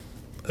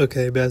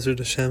Okay, Be'ezrat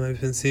Hashem, I've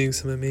been seeing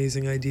some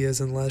amazing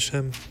ideas in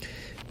Leshem,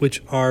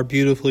 which are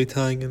beautifully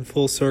tying in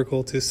full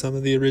circle to some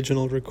of the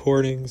original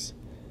recordings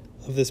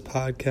of this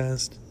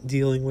podcast,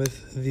 dealing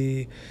with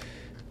the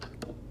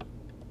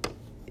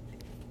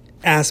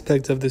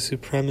aspect of the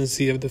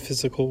supremacy of the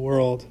physical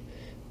world.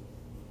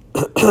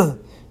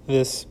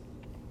 This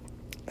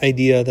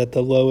idea that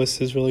the lowest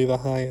is really the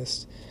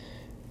highest,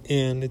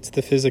 and it's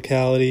the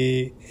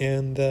physicality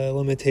and the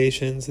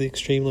limitations, the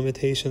extreme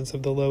limitations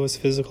of the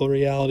lowest physical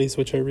realities,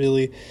 which are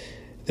really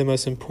the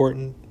most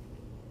important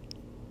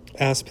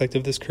aspect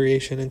of this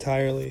creation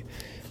entirely.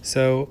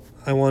 So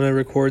I want to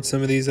record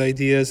some of these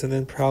ideas and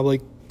then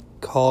probably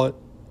call it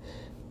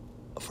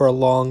for a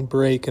long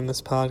break in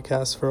this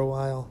podcast for a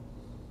while.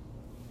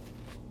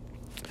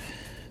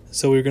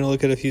 So we're going to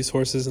look at a few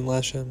sources in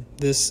Leshem.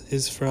 This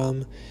is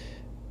from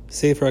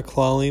Sefer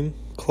HaKlalim,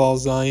 Klal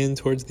Zion,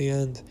 towards the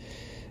end.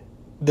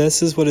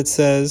 This is what it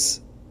says,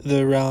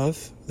 the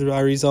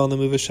Arizal and the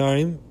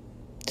Muvasharim,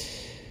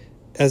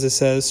 as it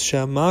says,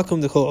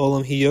 Shamakum dekol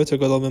olam hiyoter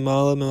gadol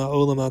memala mema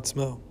olam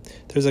atzmo.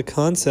 There's a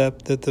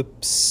concept that the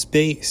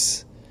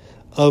space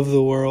of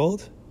the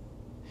world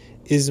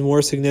is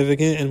more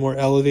significant and more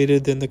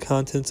elevated than the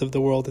contents of the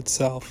world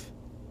itself.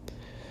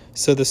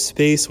 So the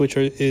space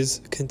is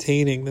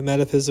containing, the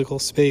metaphysical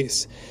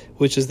space,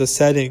 which is the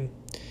setting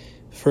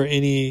for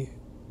any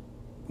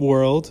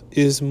world,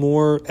 is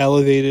more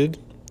elevated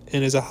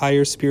and is a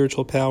higher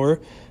spiritual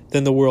power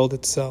than the world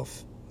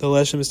itself. The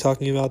Leshem is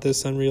talking about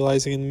this, I'm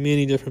realizing, in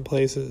many different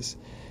places.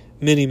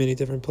 Many, many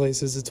different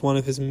places. It's one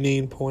of his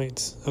main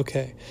points.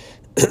 Okay.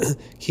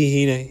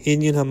 Kihine,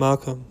 Inyan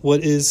Hamakom.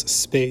 What is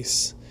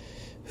space?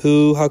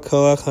 Hu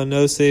hakoach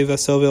hanose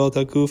vasovel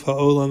daguf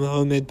haolam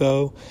haomed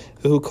bo,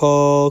 hu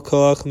kol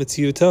koach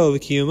mitziuto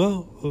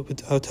v'kiyumo,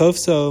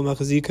 hatofso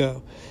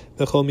machziko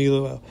v'chol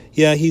miluo.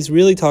 Yeah, he's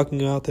really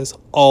talking about this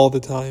all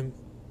the time.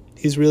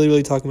 He's really,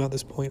 really talking about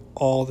this point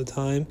all the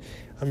time.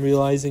 I'm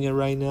realizing it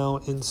right now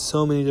in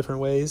so many different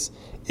ways.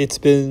 It's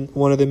been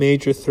one of the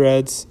major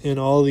threads in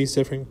all these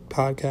different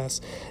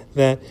podcasts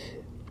that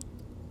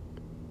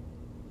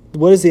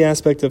what is the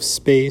aspect of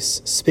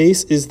space?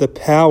 Space is the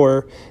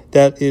power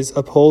that is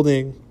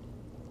upholding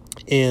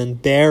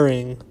and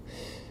bearing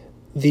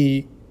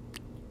the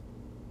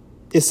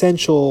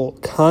essential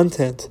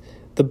content,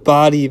 the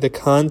body, the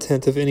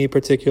content of any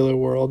particular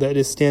world that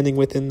is standing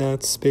within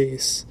that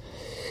space.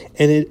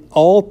 And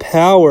all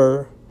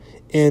power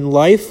and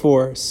life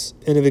force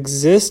and of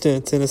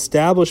existence and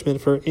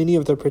establishment for any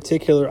of the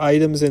particular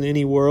items in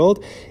any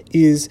world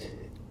is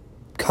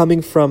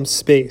coming from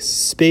space.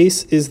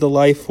 Space is the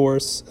life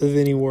force of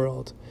any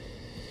world.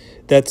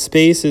 That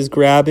space is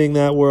grabbing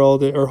that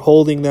world or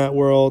holding that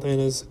world and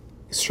is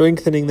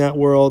strengthening that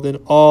world in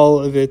all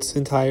of its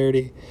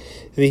entirety.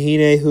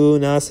 V'hinehu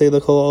nase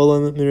l'kol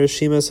olam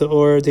mirashima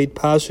sa'or deit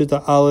pashu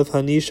ta'alef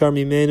hanishar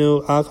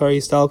mimenu achar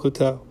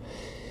istalkuto.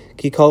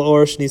 That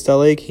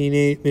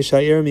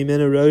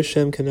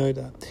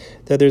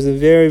there's a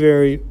very,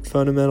 very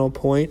fundamental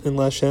point in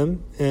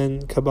Leshem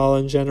and Kabbalah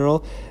in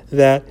general,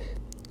 that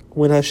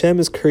when Hashem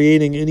is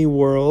creating any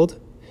world,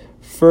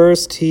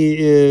 first he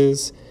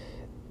is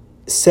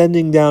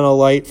sending down a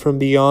light from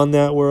beyond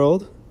that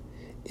world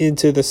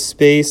into the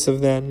space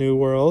of that new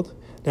world.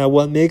 Now,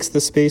 what makes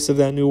the space of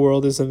that new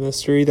world is a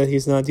mystery that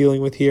he's not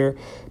dealing with here.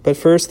 But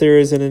first there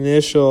is an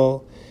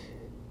initial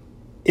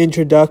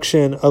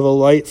introduction of a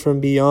light from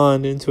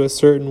beyond into a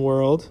certain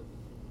world.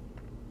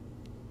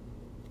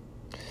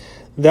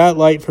 That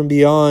light from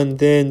beyond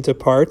then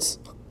departs,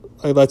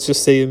 let's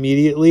just say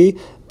immediately,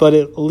 but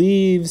it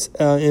leaves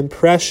an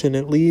impression,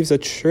 it leaves a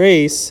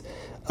trace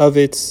of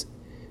its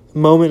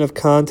moment of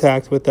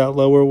contact with that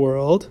lower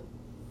world.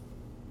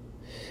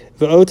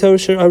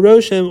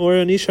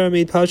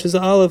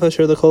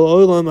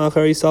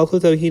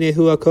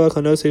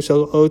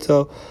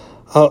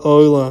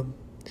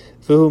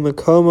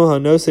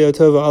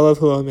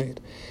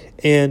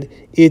 And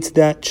it's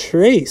that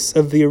trace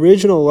of the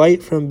original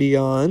light from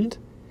beyond,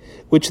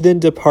 which then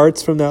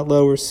departs from that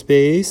lower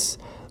space.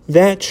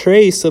 That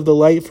trace of the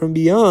light from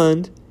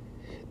beyond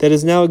that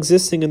is now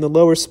existing in the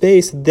lower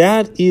space,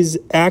 that is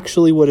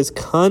actually what is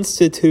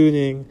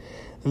constituting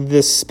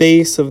the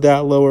space of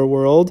that lower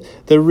world,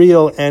 the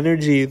real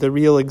energy, the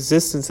real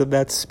existence of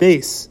that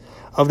space,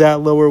 of that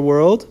lower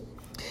world.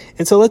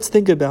 And so let's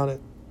think about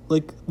it.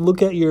 Like,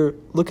 look at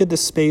the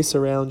space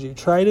around you.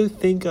 Try to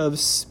think of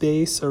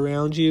space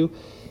around you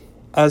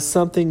as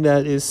something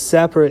that is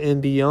separate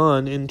and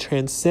beyond and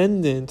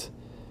transcendent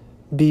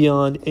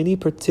beyond any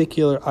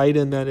particular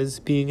item that is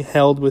being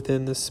held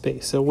within the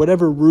space. So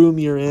whatever room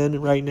you're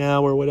in right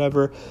now or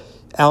whatever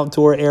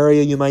outdoor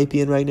area you might be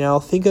in right now,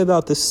 think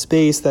about the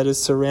space that is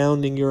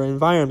surrounding your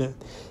environment.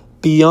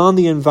 Beyond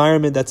the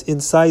environment that's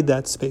inside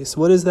that space.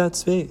 What is that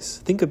space?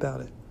 Think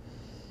about it.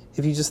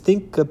 If you just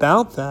think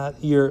about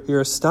that, you're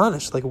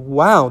astonished. Like,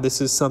 wow,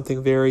 this is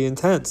something very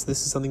intense.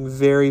 This is something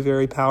very,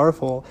 very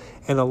powerful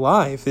and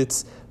alive.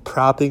 It's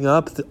propping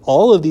up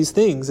all of these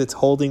things. It's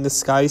holding the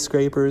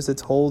skyscrapers.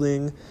 It's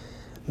holding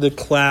the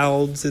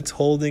clouds. It's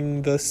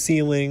holding the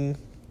ceiling.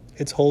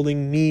 It's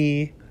holding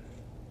me,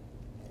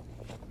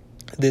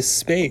 this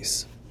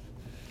space.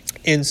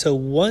 And so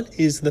what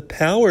is the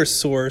power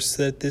source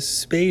that this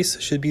space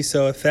should be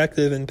so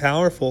effective and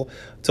powerful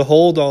to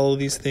hold all of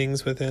these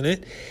things within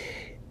it?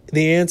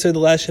 The answer the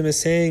Lashem is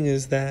saying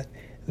is that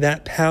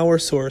power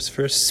source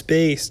for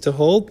space to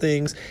hold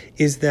things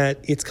is that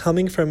it's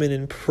coming from an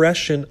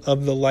impression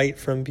of the light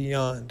from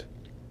beyond.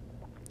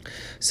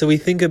 So we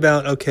think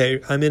about, okay,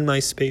 I'm in my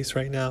space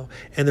right now,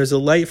 and there's a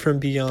light from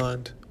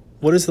beyond.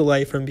 What is the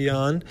light from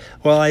beyond?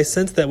 Well, I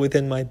sense that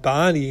within my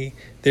body,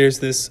 there's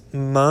this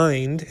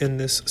mind and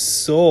this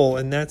soul,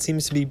 and that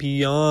seems to be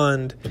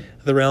beyond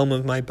the realm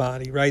of my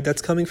body, right?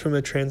 That's coming from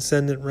a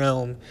transcendent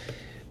realm.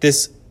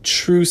 This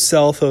true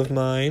self of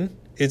mine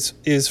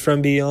is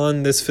from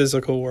beyond this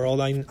physical world,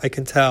 I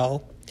can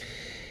tell.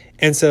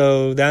 And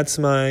so that's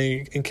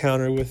my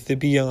encounter with the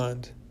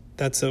beyond.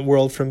 That's a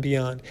world from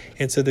beyond.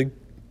 And so the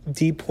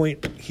deep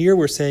point here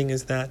we're saying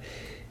is that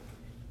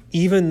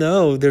even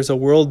though there's a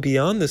world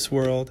beyond this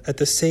world, at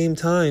the same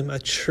time, a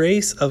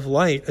trace of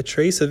light, a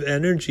trace of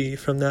energy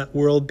from that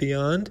world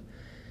beyond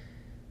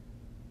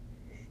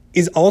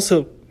is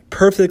also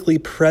perfectly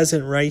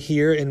present right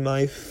here in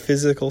my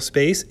physical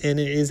space, and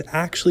it is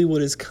actually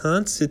what is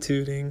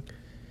constituting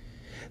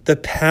the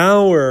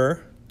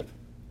power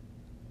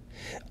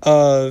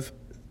of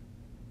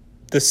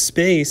the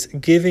space,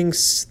 giving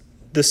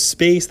the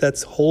space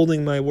that's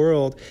holding my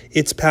world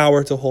its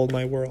power to hold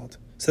my world.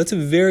 So that's a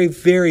very,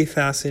 very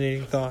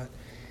fascinating thought,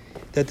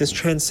 that this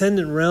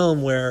transcendent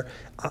realm where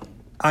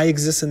I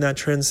exist in that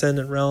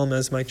transcendent realm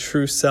as my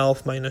true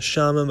self, my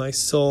neshama, my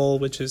soul,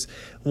 which is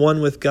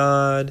one with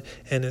God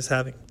and is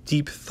having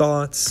deep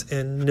thoughts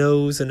and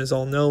knows and is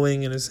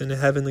all-knowing and is in a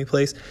heavenly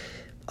place.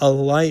 A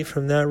light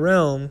from that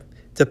realm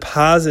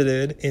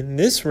deposited in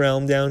this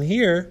realm down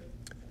here,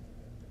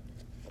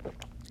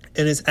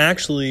 and is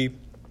actually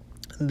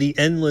the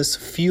endless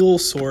fuel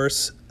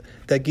source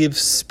that gives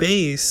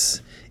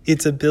space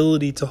its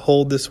ability to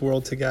hold this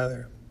world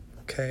together.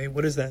 Okay,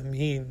 what does that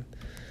mean?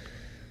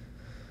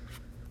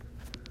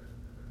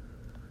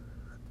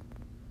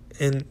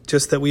 And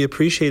just that we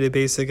appreciate a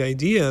basic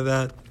idea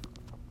that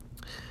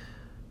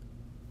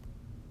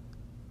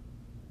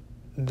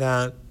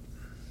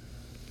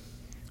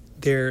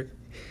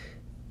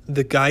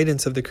the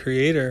guidance of the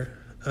creator,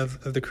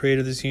 of the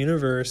creator of this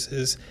universe,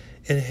 is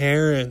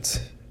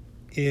inherent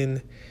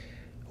in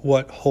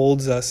what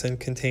holds us and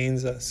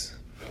contains us.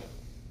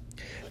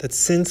 That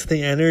since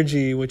the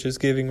energy which is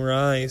giving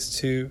rise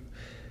to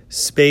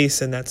space,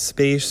 and that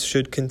space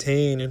should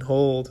contain and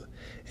hold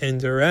and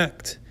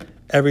direct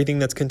everything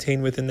that's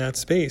contained within that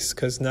space,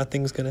 because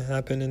nothing's going to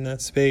happen in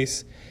that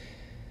space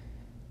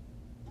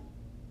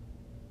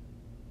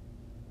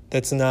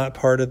that's not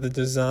part of the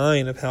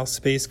design of how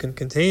space can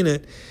contain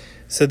it.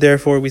 So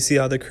therefore we see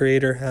how the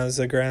creator has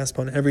a grasp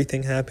on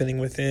everything happening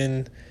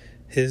within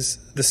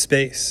the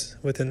space,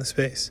 within the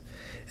space.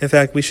 In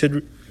fact,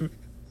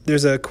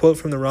 there's a quote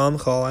from the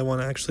Ramchal I want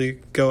to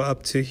actually go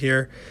up to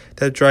here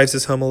that drives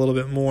this home a little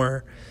bit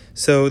more.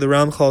 So the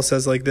Ramchal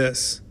says like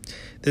this.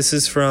 This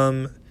is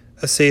from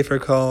a sefer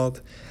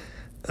called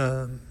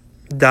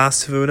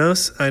Das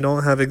Vunos. I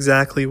don't have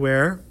exactly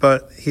where,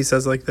 but he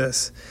says like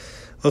this.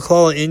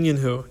 L'chol ha'inyan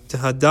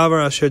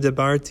hadavar asher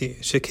debarti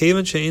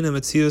shekevan she'ena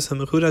metzius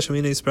ha'mechudash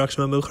amina yisprach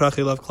shema muchrach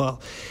elav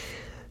klal.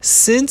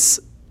 Since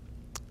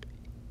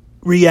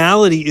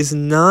reality is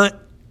not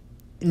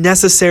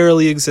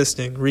necessarily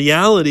existing,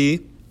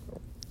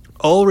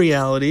 all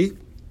reality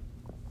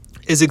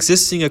is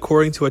existing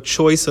according to a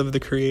choice of the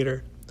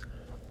creator.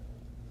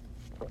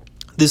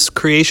 This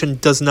creation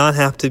does not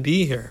have to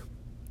be here.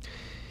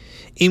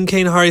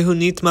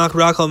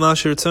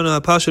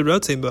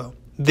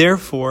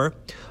 Therefore,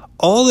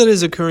 all that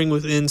is occurring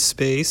within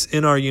space,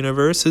 in our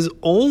universe, is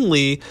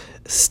only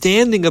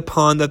standing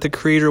upon that the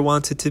creator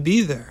wants it to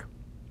be there.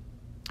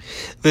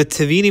 Now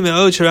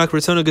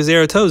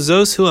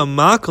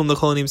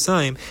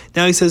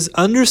he says,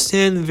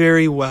 understand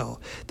very well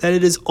that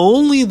it is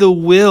only the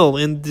will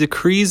and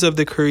decrees of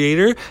the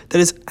creator that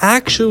is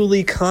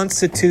actually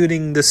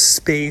constituting the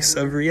space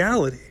of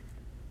reality.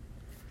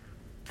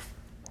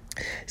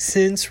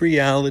 Since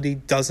reality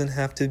doesn't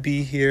have to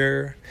be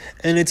here,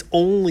 and it's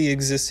only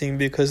existing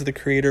because the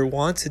creator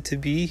wants it to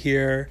be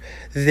here,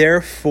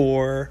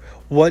 therefore,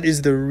 what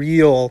is the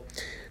real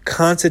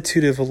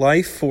constitutive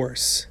life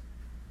force?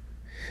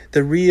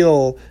 The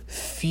real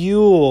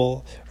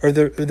fuel, or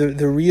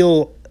the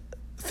real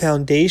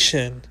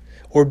foundation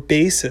or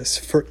basis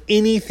for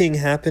anything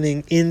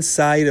happening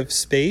inside of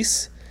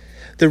space,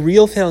 the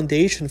real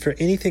foundation for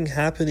anything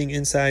happening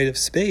inside of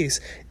space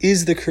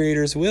is the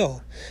creator's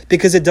will,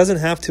 because it doesn't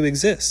have to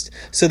exist.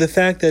 So the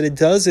fact that it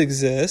does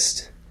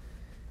exist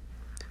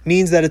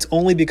means that it's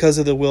only because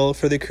of the will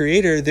for the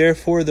creator.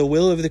 Therefore, the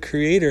will of the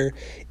creator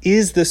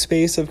is the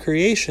space of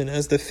creation,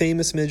 as the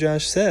famous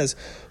Midrash says,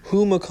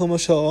 Hu makomo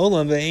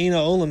sha'olam ve'eina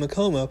olam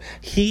makomo.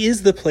 He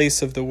is the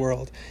place of the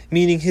world,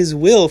 meaning his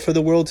will for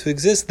the world to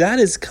exist. That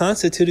is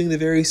constituting the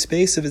very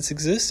space of its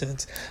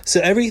existence. So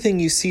everything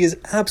you see is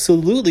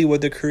absolutely what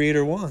the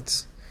creator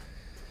wants.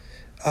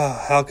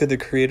 how could the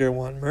Creator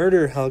want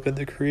murder? How could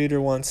the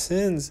Creator want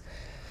sins?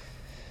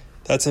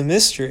 That's a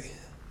mystery.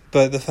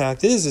 But the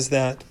fact is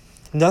that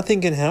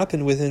nothing can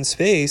happen within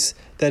space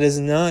that is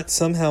not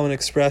somehow an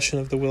expression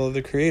of the will of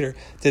the Creator.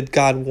 Did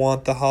God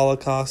want the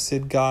Holocaust?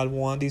 Did God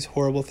want these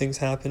horrible things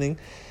happening?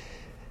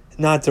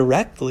 Not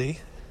directly,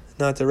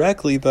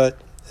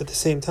 but at the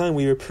same time,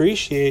 we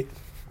appreciate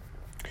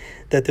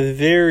that the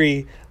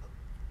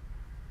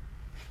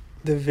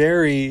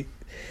very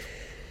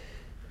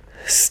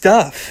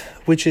stuff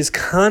which is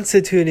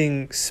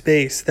constituting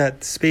space,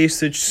 that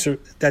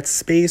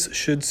space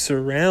should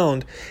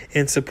surround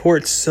and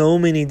support so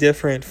many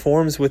different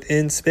forms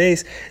within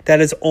space,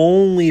 that is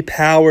only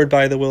powered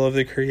by the will of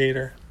the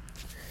Creator.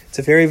 It's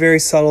a very, very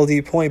subtle,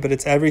 deep point, but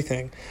it's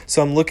everything.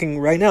 So I'm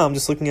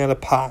just looking at a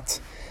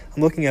pot.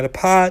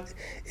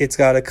 It's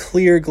got a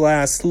clear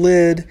glass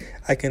lid.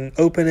 I can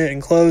open it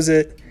and close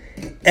it.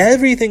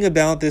 Everything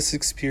about this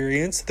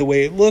experience, the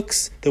way it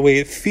looks, the way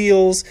it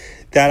feels,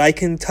 that I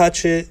can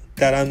touch it,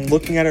 that I'm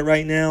looking at it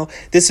right now,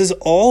 this is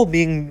all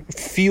being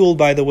fueled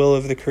by the will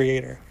of the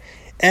Creator.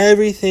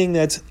 Everything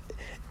that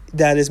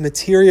is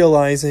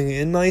materializing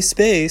in my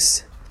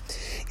space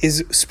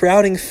is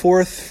sprouting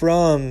forth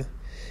from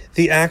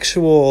the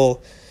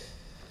actual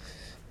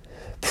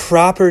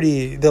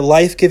property, the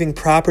life-giving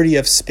property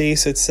of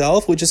space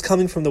itself, which is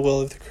coming from the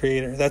will of the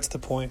Creator. That's the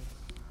point.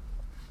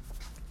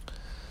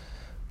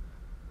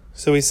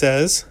 So he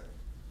says,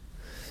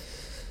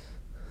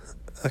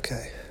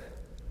 okay.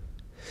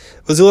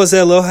 Okay,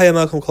 fine.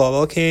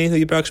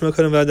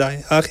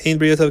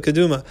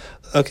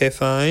 Okay,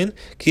 fine.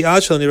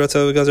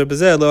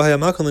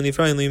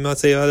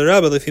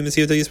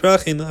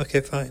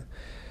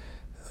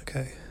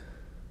 Okay.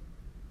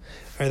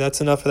 All right,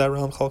 that's enough of that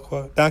Ramchal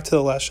quote. Back to the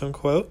Leshem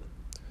quote.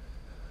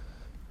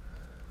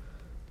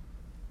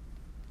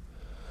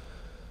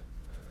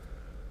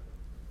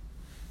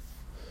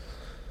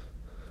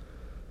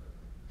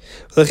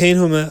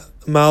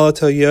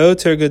 Malato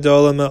yoter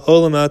gadola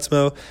ma'olam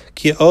atzmo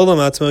ki olam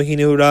atzmo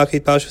hinu hurakit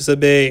pashus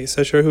abeis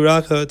asher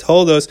huraka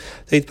told us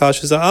that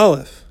pashus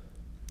aleph.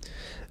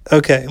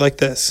 Okay, like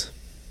this.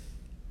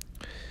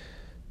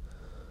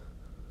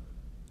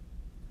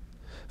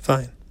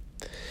 Fine.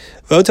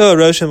 Voto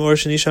aroshem or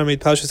shenishar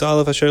mid pashus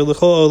aleph asher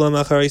l'chol olam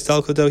achar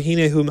istalkoto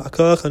hine hu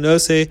makoach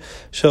hanose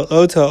shel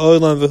ota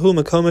olam v'hu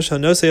makomash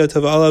hanose ota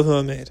v'alav hu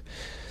amed.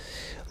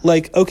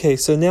 Like, okay,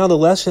 so now the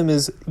Leshem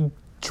is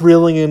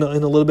drilling in a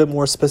little bit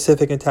more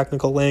specific and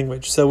technical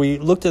language. So we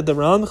looked at the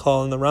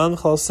Ramchal, and the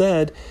Ramchal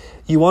said,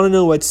 you want to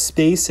know what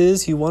space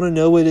is, you want to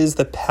know what is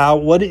the power,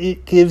 what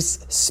it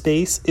gives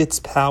space its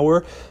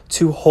power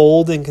to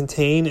hold and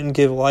contain and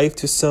give life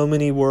to so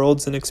many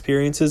worlds and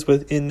experiences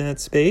within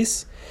that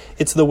space.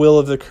 It's the will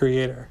of the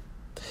Creator.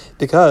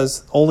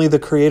 Because only the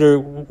Creator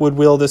would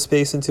will the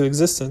space into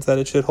existence, that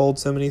it should hold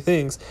so many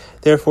things.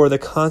 Therefore, the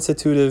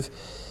constitutive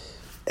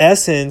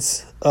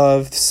essence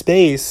of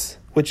space,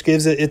 which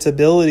gives it its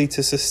ability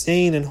to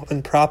sustain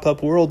and prop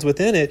up worlds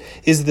within it,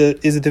 is the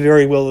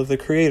very will of the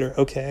Creator.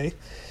 Okay,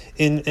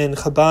 in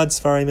Chabad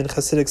Sfarim and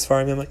Hasidic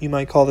Sfarim, you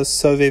might call this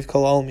Sovev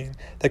Kol Almin,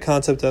 the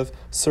concept of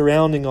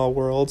surrounding all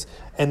worlds,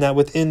 and that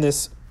within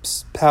this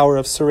power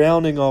of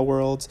surrounding all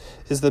worlds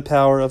is the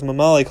power of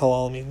Mamali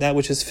Kol Almin, that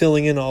which is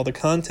filling in all the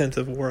content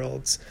of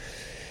worlds.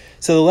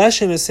 So the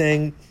Leshem is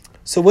saying,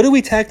 so what do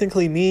we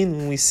technically mean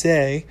when we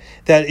say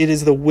that it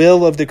is the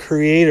will of the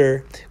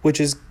Creator which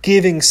is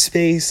giving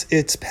space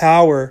its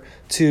power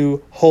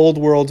to hold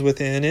worlds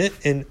within it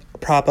and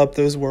prop up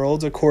those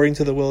worlds according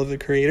to the will of the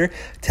Creator?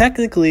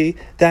 Technically,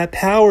 that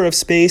power of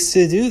space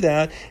to do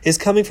that is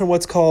coming from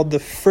what's called the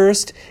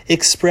first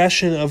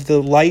expression of the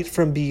light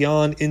from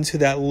beyond into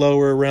that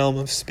lower realm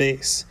of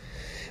space,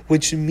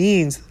 which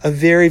means a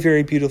very,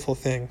 very beautiful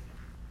thing.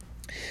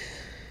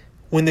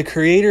 When the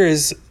Creator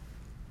is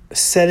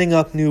setting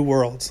up new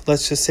worlds,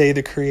 let's just say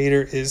the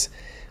Creator is,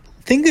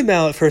 think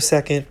about it for a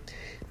second,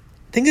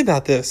 think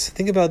about this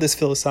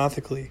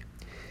philosophically.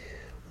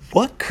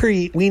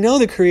 We know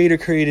the Creator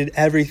created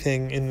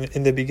everything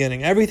in the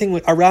beginning. Everything,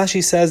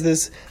 Rashi says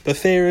this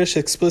beferish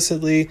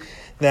explicitly,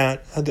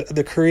 that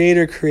the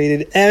Creator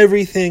created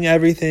everything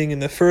in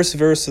the first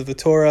verse of the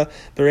Torah.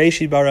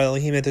 Bereshit bara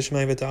Elohim et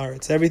hashamayim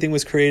v'ha'aretz. Everything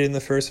was created in the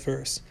first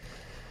verse.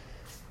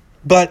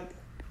 But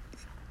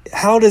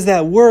how does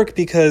that work?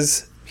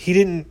 Because He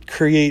didn't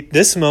create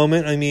this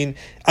moment. I mean,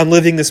 I'm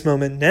living this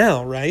moment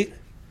now, right?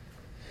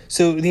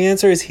 So the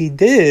answer is He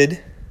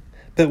did,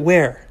 but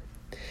where?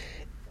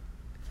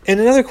 And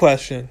another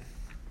question.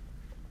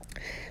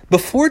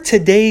 Before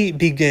today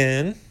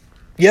began,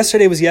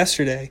 yesterday was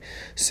yesterday.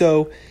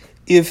 So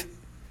if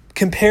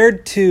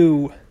compared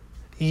to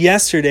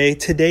yesterday,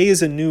 today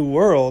is a new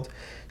world.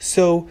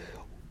 So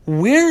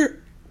where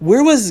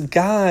was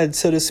God,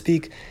 so to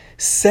speak,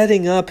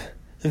 setting up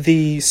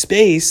the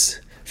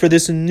space for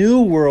this new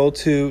world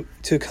to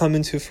come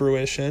into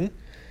fruition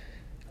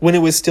when it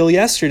was still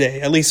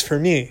yesterday, at least for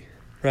me,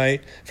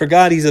 right? For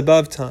God, He's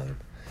above time.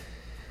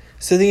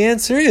 So the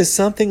answer is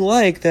something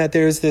like that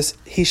there's this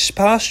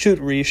Hishpashut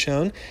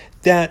Rishon,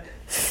 that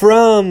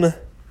from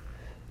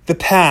the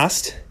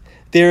past,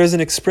 there is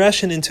an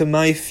expression into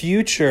my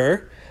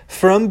future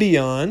from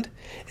beyond.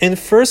 And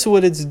first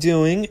what it's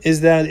doing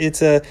is that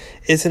it's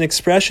an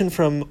expression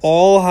from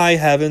all high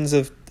heavens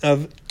of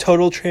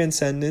total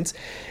transcendence,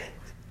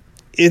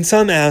 in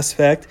some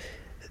aspect,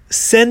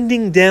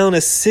 sending down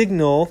a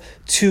signal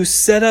to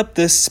set up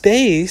the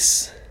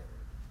space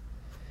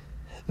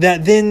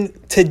that then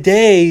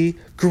today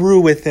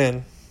grew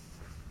within,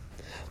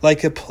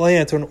 like a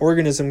plant or an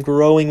organism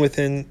growing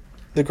within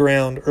the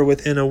ground or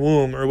within a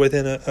womb or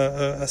within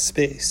a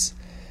space.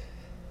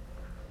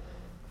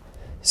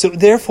 So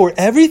therefore,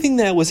 everything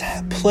that was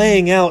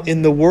playing out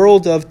in the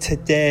world of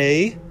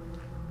today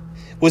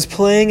was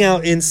playing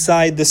out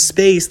inside the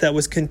space that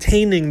was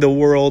containing the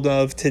world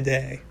of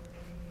today.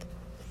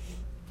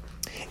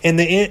 And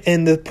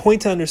the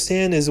point to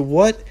understand is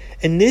what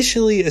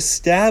initially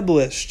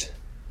established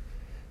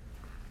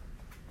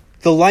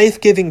the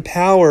life-giving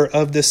power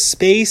of the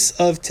space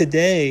of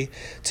today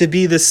to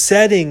be the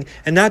setting,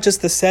 and not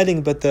just the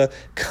setting, but the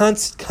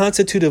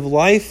constitutive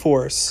life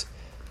force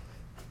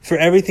for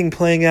everything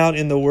playing out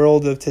in the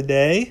world of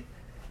today.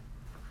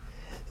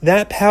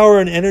 That power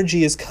and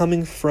energy is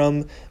coming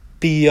from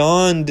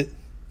beyond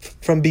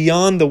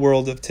the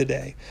world of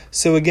today.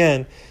 So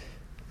again,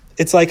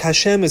 it's like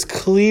Hashem is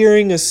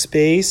clearing a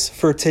space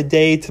for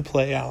today to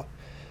play out.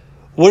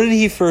 What did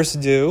he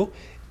first do?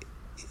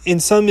 In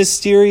some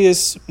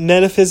mysterious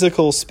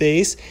metaphysical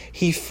space,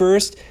 he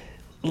first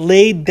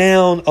laid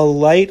down a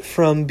light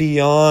from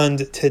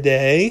beyond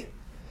today,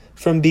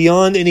 from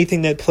beyond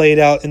anything that played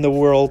out in the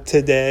world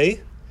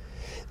today.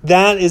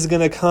 That is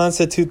going to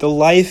constitute the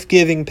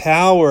life-giving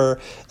power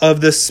of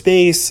the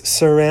space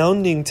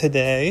surrounding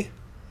today.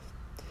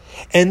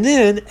 And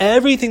then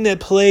everything that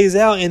plays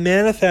out and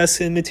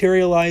manifests and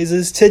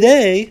materializes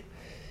today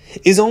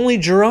is only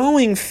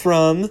drawing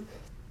from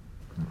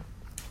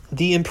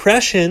the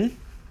impression,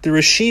 the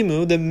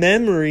Rishimu, the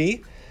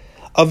memory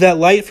of that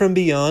light from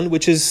beyond,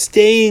 which is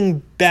staying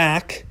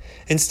back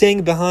and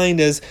staying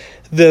behind as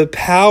the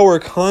power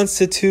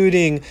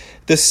constituting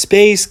the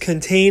space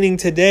containing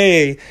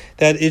today,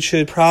 that it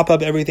should prop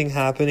up everything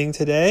happening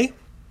today.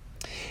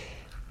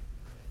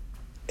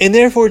 And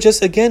therefore,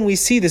 just again, we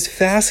see this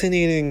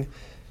fascinating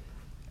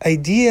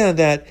idea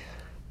that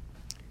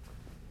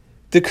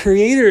the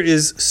Creator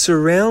is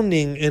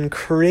surrounding and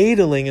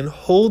cradling and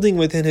holding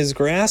within his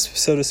grasp,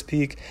 so to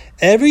speak,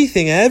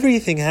 everything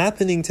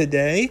happening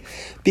today,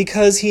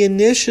 because he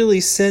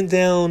initially sent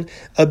down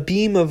a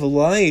beam of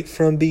light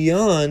from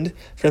beyond,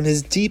 from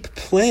his deep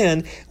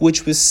plan,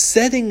 which was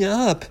setting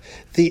up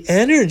the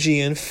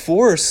energy and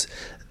force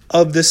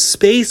of the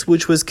space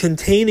which was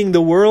containing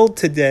the world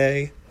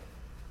today.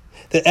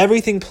 That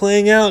everything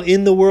playing out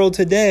in the world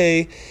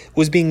today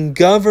was being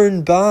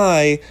governed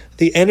by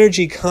the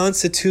energy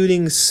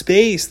constituting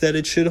space that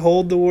it should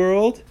hold the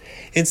world.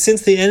 And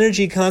since the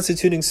energy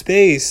constituting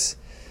space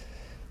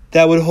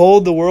that would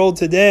hold the world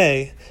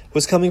today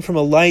was coming from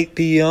a light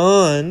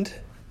beyond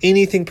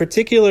anything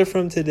particular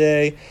from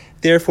today,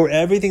 therefore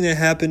everything that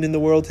happened in the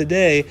world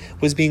today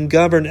was being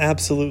governed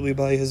absolutely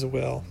by his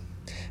will.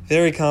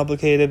 Very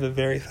complicated, but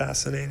very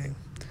fascinating.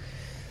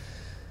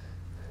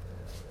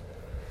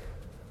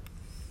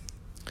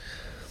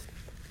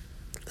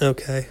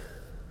 Okay.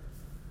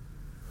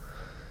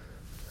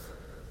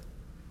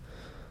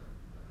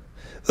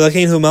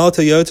 ולכן הוא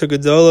מעלתו יותר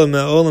גדולה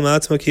מהעולם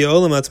עצמו, כי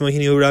העולם עצמו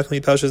הנה הוא רק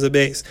מפשט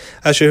הבייס,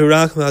 אשר הוא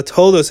רק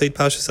מהתולדות את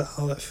פשט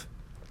האלף.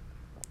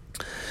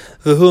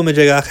 והוא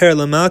מדרגה אחרת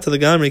למטה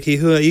לגמרי, כי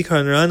הוא העיקר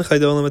הנרנחה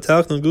לעולם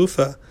התחתון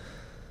גופה.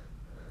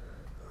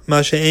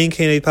 מה שאין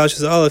כן את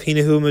פשט האלף,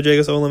 הנה הוא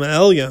מדרגת העולם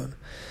העליון.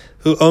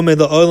 הוא עומד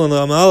לעולם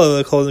למעלה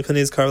לכל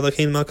כנזכר,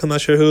 ולכן מקום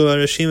אשר הוא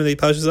הרשימה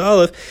לפשט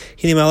האלף,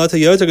 הנה מעלתו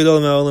יותר גדולה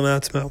מהעולם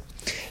עצמו.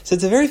 So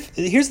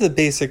here's the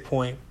basic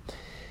point.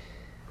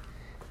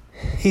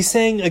 He's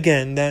saying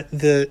again that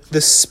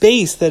the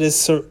space that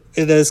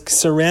is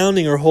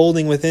surrounding or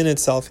holding within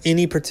itself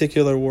any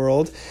particular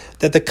world,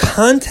 that the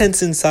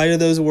contents inside of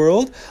those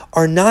world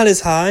are not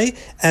as high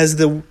as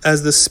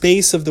the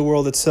space of the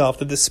world itself.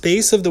 That the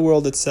space of the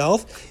world itself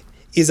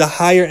is a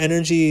higher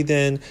energy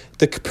than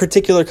the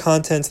particular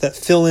contents that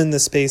fill in the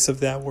space of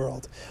that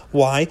world.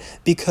 Why?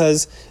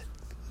 Because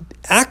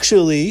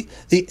actually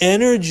the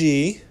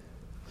energy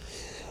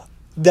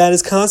that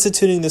is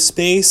constituting the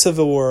space of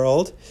a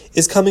world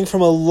is coming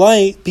from a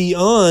light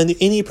beyond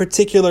any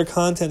particular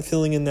content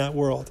filling in that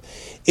world.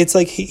 It's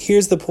like,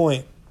 here's the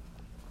point.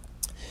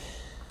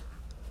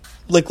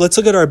 Like, let's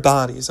look at our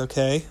bodies,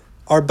 okay?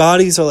 Our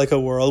bodies are like a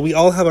world. We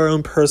all have our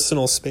own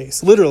personal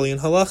space. Literally, in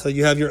halacha,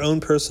 you have your own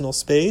personal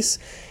space.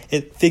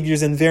 It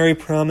figures in very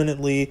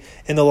prominently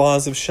in the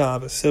laws of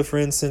Shabbos. So, for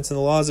instance, in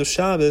the laws of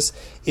Shabbos,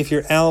 if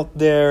you're out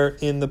there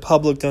in the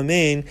public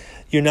domain,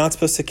 you're not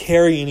supposed to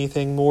carry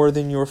anything more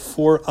than your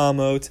 4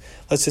 amot,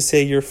 let's just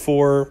say your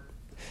four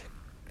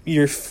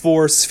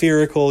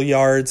spherical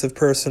yards of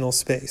personal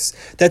space.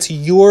 That's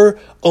your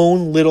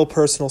own little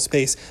personal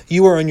space.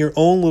 You are in your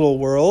own little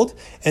world,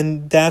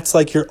 and that's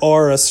like your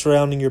aura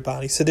surrounding your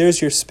body. So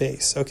there's your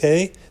space,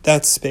 okay?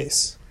 That's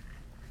space.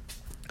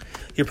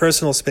 your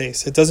personal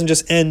space. It doesn't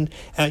just end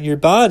at your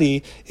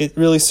body. It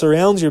really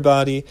surrounds your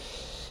body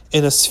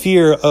in a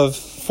sphere of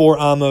 4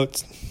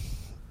 amot,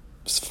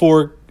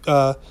 4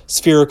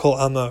 spherical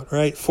amot,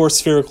 right? 4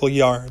 spherical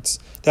yards.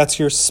 That's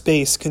your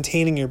space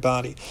containing your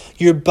body.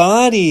 Your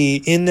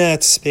body in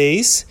that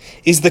space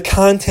is the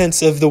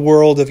contents of the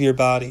world of your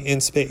body in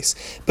space.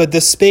 But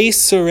the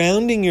space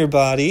surrounding your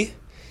body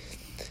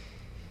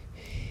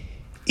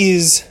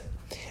is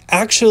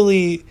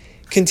actually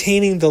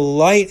containing the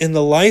light and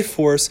the life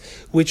force,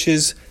 which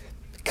is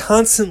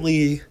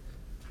constantly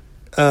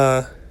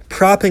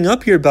propping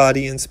up your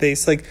body in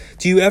space. Like,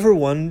 do you ever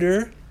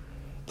wonder,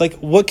 like,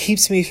 what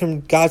keeps me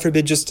from, God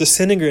forbid, just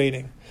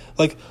disintegrating?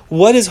 Like,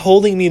 what is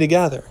holding me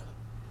together?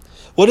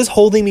 What is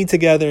holding me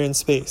together in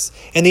space?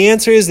 And the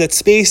answer is that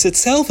space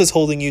itself is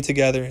holding you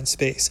together in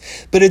space.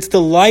 But it's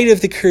the light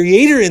of the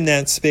Creator in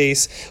that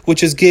space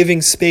which is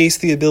giving space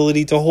the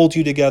ability to hold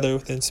you together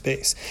within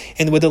space.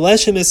 And what the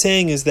Leshem is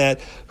saying is that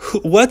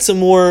what's a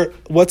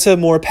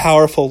more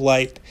powerful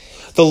light?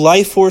 The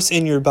life force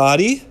in your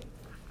body,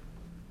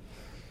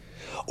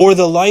 or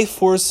the life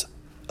force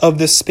of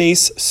the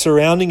space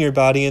surrounding your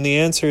body? And the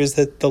answer is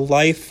that the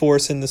life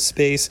force in the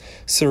space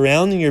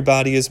surrounding your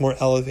body is more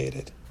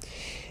elevated.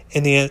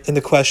 And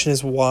the question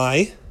is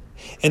why?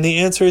 And the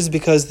answer is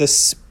because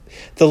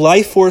the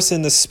life force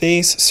in the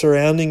space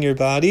surrounding your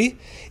body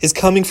is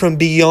coming from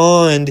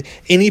beyond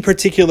any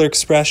particular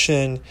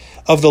expression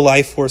of the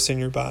life force in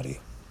your body.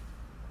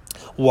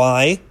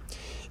 Why?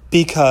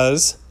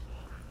 Because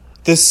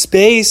the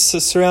space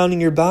surrounding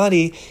your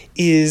body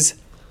is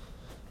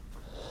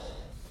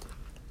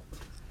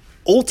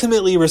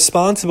ultimately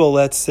responsible,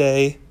 let's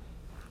say,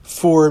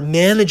 for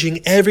managing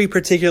every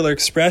particular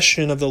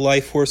expression of the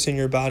life force in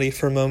your body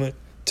from moment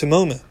to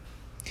moment.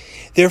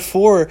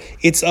 Therefore,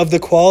 it's of the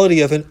quality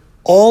of an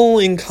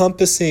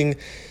all-encompassing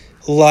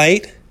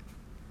light,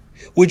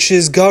 which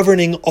is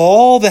governing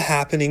all the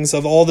happenings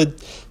of all the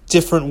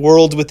different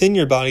worlds within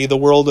your body, the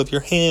world of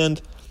your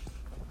hand,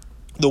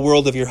 the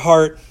world of your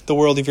heart, the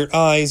world of your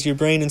eyes, your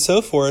brain, and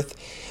so forth.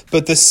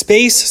 But the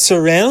space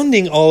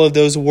surrounding all of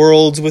those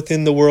worlds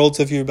within the worlds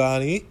of your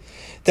body,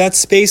 that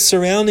space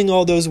surrounding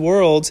all those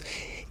worlds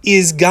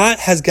has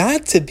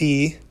got to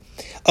be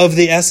of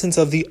the essence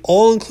of the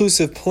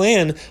all-inclusive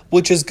plan,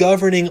 which is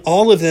governing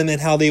all of them and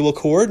how they will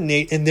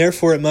coordinate, and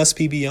therefore it must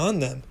be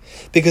beyond them,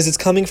 because it's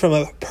coming from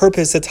a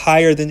purpose that's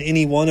higher than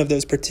any one of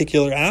those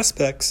particular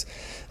aspects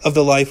of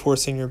the life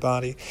force in your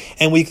body.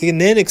 And we can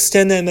then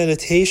extend that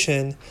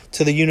meditation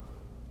to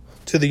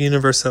the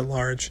universe at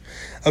large.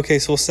 Okay,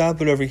 so we'll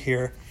stop it over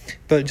here.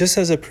 But just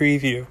as a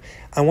preview,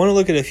 I want to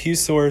look at a few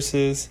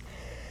sources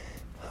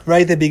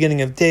right at the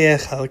beginning of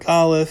De'ech, Halak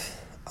Aleph.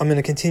 I'm going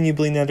to continue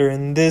Bli Neder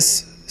in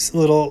this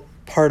little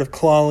part of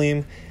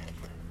Klalim.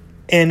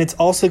 And it's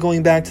also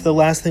going back to the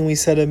last thing we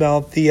said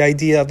about the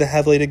idea of the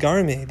Havlei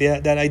Degarme,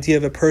 that idea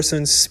of a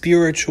person's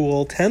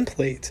spiritual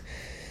template.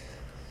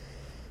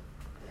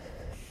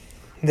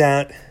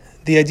 That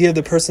the idea of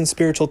the person's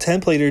spiritual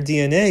template or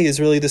DNA is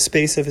really the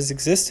space of his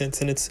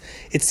existence, and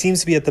it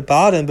seems to be at the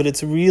bottom, but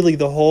it's really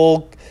the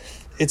whole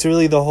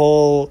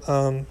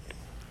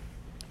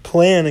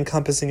plan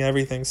encompassing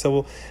everything.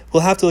 So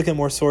we'll have to look at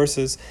more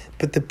sources.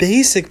 But the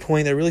basic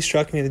point that really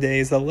struck me today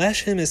is that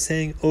Leshem is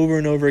saying over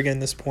and over again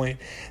this point,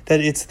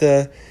 that it's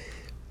the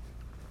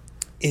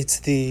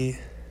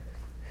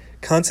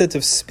concept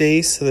of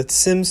space, the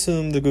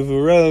Tzimtzum, the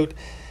Gevurot,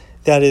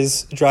 that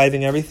is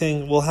driving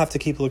everything. We'll have to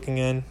keep looking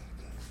in,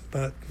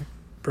 but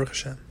Baruch Hashem.